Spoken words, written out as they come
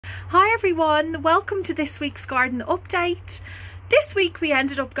Hi everyone, welcome to this week's garden update. This week we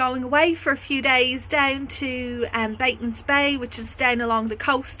ended up going away for a few days down to Bateman's Bay, which is down along the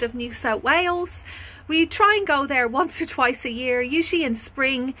coast of New South Wales. We try and go there once or twice a year, usually in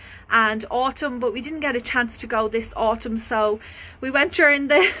spring and autumn, but we didn't get a chance to go this autumn, so we went during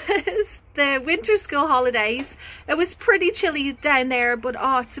the winter school holidays. It was pretty chilly down there, but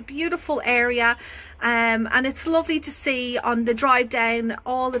oh, it's a beautiful area. And it's lovely to see on the drive down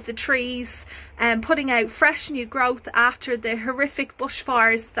all of the trees putting out fresh new growth after the horrific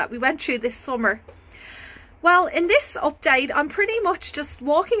bushfires that we went through this summer. Well, in this update, I'm pretty much just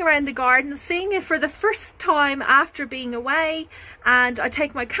walking around the garden, seeing it for the first time after being away, and I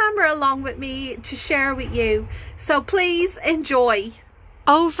take my camera along with me to share with you. So please enjoy.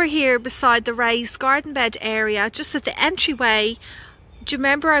 Over here beside the raised garden bed area, just at the entryway, do you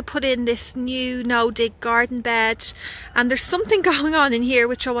remember I put in this new no-dig garden bed? And there's something going on in here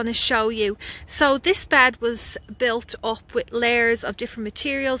which I want to show you. So this bed was built up with layers of different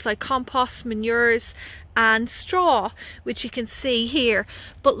materials like compost, manures and straw, which you can see here.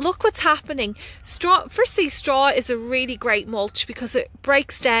 But look what's happening. Firstly, straw is a really great mulch because it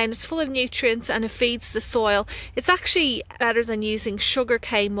breaks down, it's full of nutrients and it feeds the soil. It's actually better than using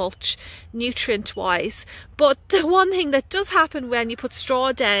sugarcane mulch nutrient wise. But the one thing that does happen when you put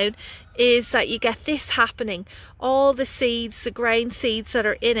straw down is that you get this happening. All the seeds, the grain seeds that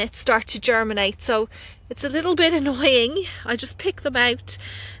are in it, start to germinate. So it's a little bit annoying. I just pick them out.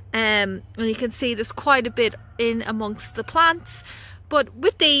 And you can see there's quite a bit in amongst the plants, but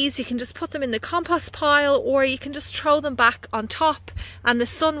with these you can just put them in the compost pile, or you can just throw them back on top and the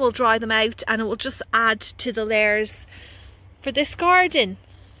sun will dry them out and it will just add to the layers for this garden.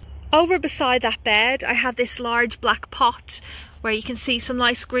 Over beside that bed I have this large black pot where you can see some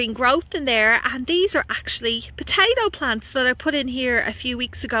nice green growth in there, and these are actually potato plants that I put in here a few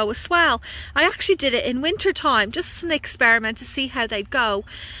weeks ago as well. I actually did it in winter time just as an experiment to see how they'd go.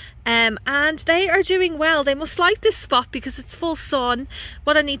 And they are doing well. They must like this spot because it's full sun.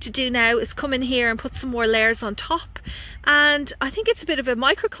 What I need to do now is come in here and put some more layers on top, and I think it's a bit of a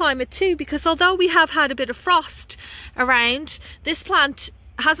microclimate too, because although we have had a bit of frost around, this plant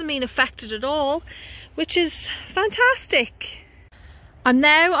hasn't been affected at all, which is fantastic. I'm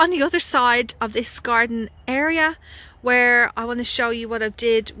now on the other side of this garden area where I want to show you what I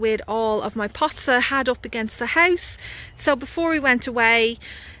did with all of my pots that I had up against the house. So before we went away,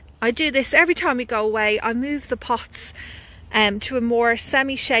 I do this every time we go away. I move the pots to a more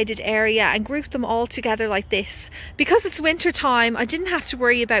semi-shaded area and group them all together like this. Because it's winter time, I didn't have to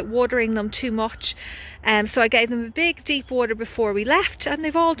worry about watering them too much. So I gave them a big deep water before we left, and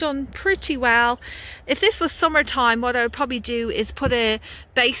they've all done pretty well. If this was summertime, what I would probably do is put a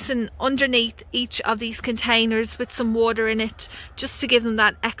basin underneath each of these containers with some water in it, just to give them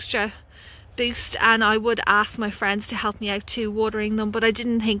that extra boost. And I would ask my friends to help me out too, watering them, but I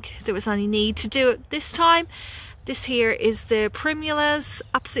didn't think there was any need to do it this time. This here is the primulas.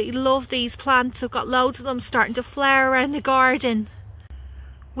 Absolutely love these plants. I've got loads of them starting to flower around the garden.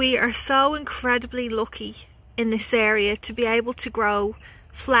 We are so incredibly lucky in this area to be able to grow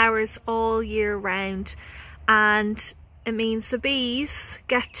flowers all year round, and it means the bees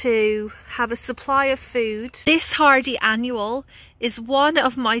get to have a supply of food. This hardy annual is one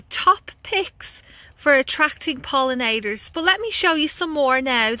of my top picks for attracting pollinators, but let me show you some more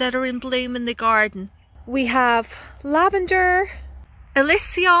now that are in bloom in the garden. We have lavender,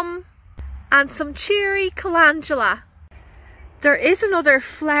 elysium and some cheery calendula. There is another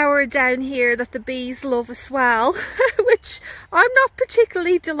flower down here that the bees love as well, which I'm not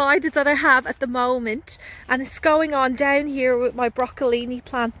particularly delighted that I have at the moment, and it's going on down here with my broccolini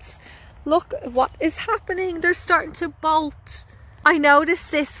plants. Look what is happening, they're starting to bolt. I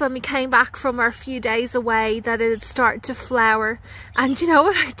noticed this when we came back from our few days away, that it had started to flower, and you know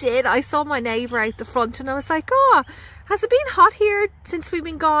what I did? I saw my neighbour out the front and I was like, oh, has it been hot here since we've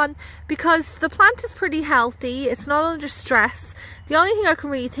been gone? Because the plant is pretty healthy, it's not under stress. The only thing I can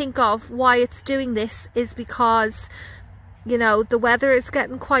really think of why it's doing this is because, you know, the weather is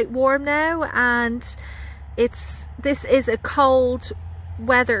getting quite warm now, and this is a cold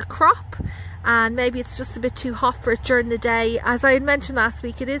weather crop, and maybe it's just a bit too hot for it during the day. As I had mentioned last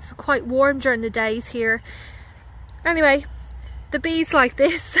week, it is quite warm during the days here. Anyway, the bees like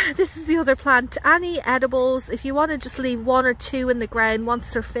this. This is the other plant. Any edibles, if you want to just leave one or two in the ground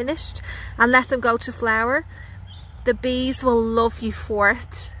once they're finished and let them go to flower, the bees will love you for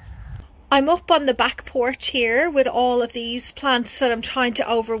it. I'm up on the back porch here with all of these plants that I'm trying to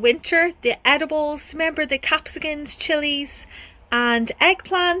overwinter. The edibles, remember the capsicums, chilies and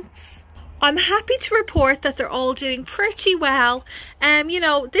eggplants. I'm happy to report that they're all doing pretty well. You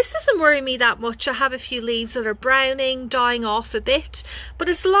know, this doesn't worry me that much. I have a few leaves that are browning, dying off a bit, but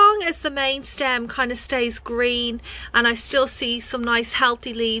as long as the main stem kind of stays green and I still see some nice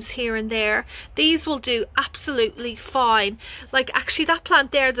healthy leaves here and there, these will do absolutely fine. Like actually that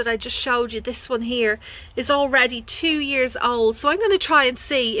plant there that I just showed you, this one here, is already 2 years old, so I'm going to try and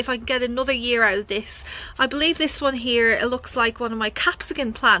see if I can get another year out of this. I believe this one here, it looks like one of my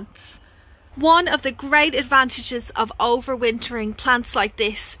capsicum plants. One of the great advantages of overwintering plants like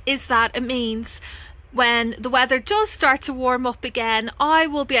this is that it means when the weather does start to warm up again, I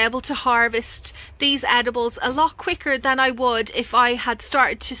will be able to harvest these edibles a lot quicker than I would if I had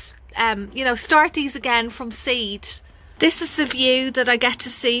started to you know, start these again from seed. This is the view that I get to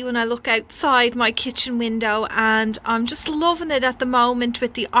see when I look outside my kitchen window, and I'm just loving it at the moment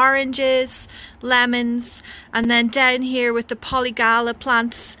with the oranges, lemons, and then down here with the polygala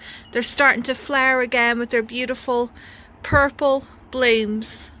plants. They're starting to flower again with their beautiful purple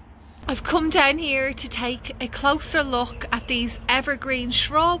blooms. I've come down here to take a closer look at these evergreen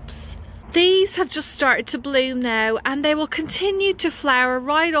shrubs. These have just started to bloom now, and they will continue to flower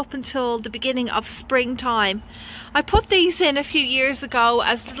right up until the beginning of springtime. I put these in a few years ago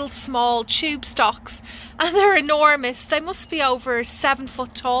as little small tube stocks, and they're enormous. They must be over 7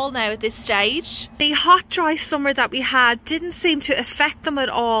 foot tall now at this stage. The hot dry summer that we had didn't seem to affect them at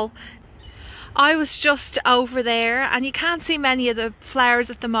all. I was just over there, and you can't see many of the flowers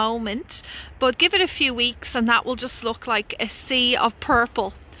at the moment, but give it a few weeks and that will just look like a sea of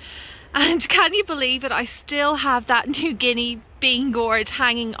purple. And can you believe it, I still have that New Guinea bean gourd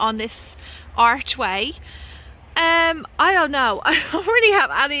hanging on this archway. I don't know, I don't really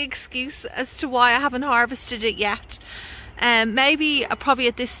have any excuse as to why I haven't harvested it yet. Maybe probably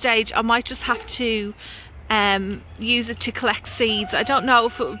at this stage I might just have to use it to collect seeds. I don't know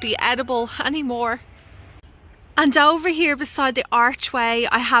if it would be edible anymore. And over here beside the archway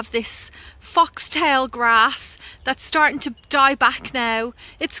I have this foxtail grass that's starting to die back now.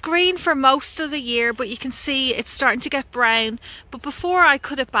 It's green for most of the year, but you can see it's starting to get brown. But before I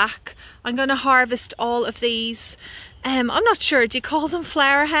cut it back, I'm going to harvest all of these. I'm not sure, do you call them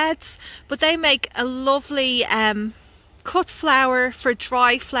flower heads? But they make a lovely cut flower for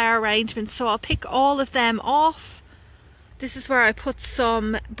dry flower arrangements, so I'll pick all of them off. This is where I put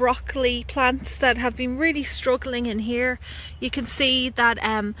some broccoli plants that have been really struggling in here. You can see that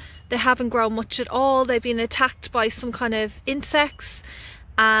they haven't grown much at all. They've been attacked by some kind of insects.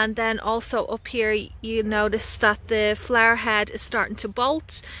 And then also up here you notice that the flower head is starting to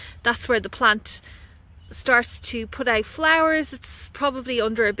bolt. That's where the plant starts to put out flowers. It's probably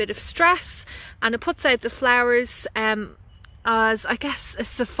under a bit of stress, and it puts out the flowers as, I guess, a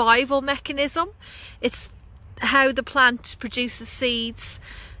survival mechanism. It's how the plant produces seeds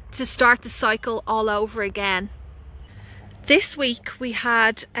to start the cycle all over again. This week we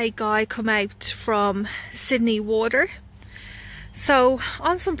had a guy come out from Sydney Water. So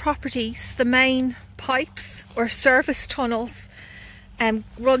on some properties the main pipes or service tunnels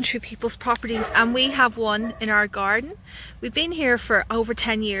run through people's properties, and we have one in our garden. We've been here for over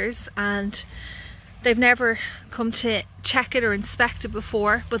 10 years and they've never come to check it or inspect it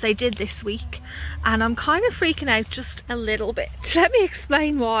before, but they did this week, and I'm kind of freaking out just a little bit. Let me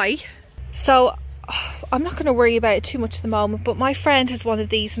explain why. So I'm not going to worry about it too much at the moment, but my friend has one of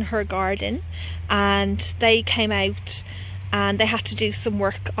these in her garden, and they came out and they had to do some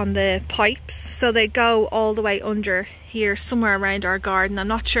work on the pipes, so they go all the way under here somewhere around our garden. I'm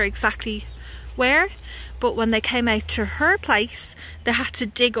not sure exactly where, but when they came out to her place they had to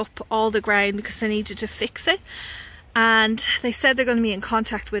dig up all the ground because they needed to fix it, and they said they're going to be in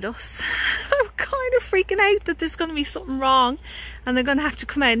contact with us. I'm kind of freaking out that there's going to be something wrong and they're going to have to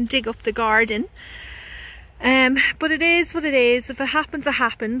come out and dig up the garden. But it is what it is. If it happens, it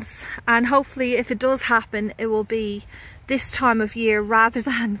happens, and hopefully if it does happen it will be this time of year rather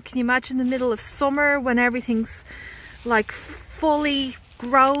than, can you imagine, the middle of summer when everything's like fully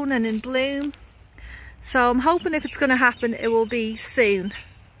grown and in bloom. So I'm hoping if it's going to happen it will be soon.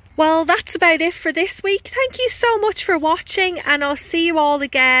 Well, that's about it for this week. Thank you so much for watching, and I'll see you all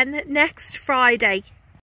again next Friday.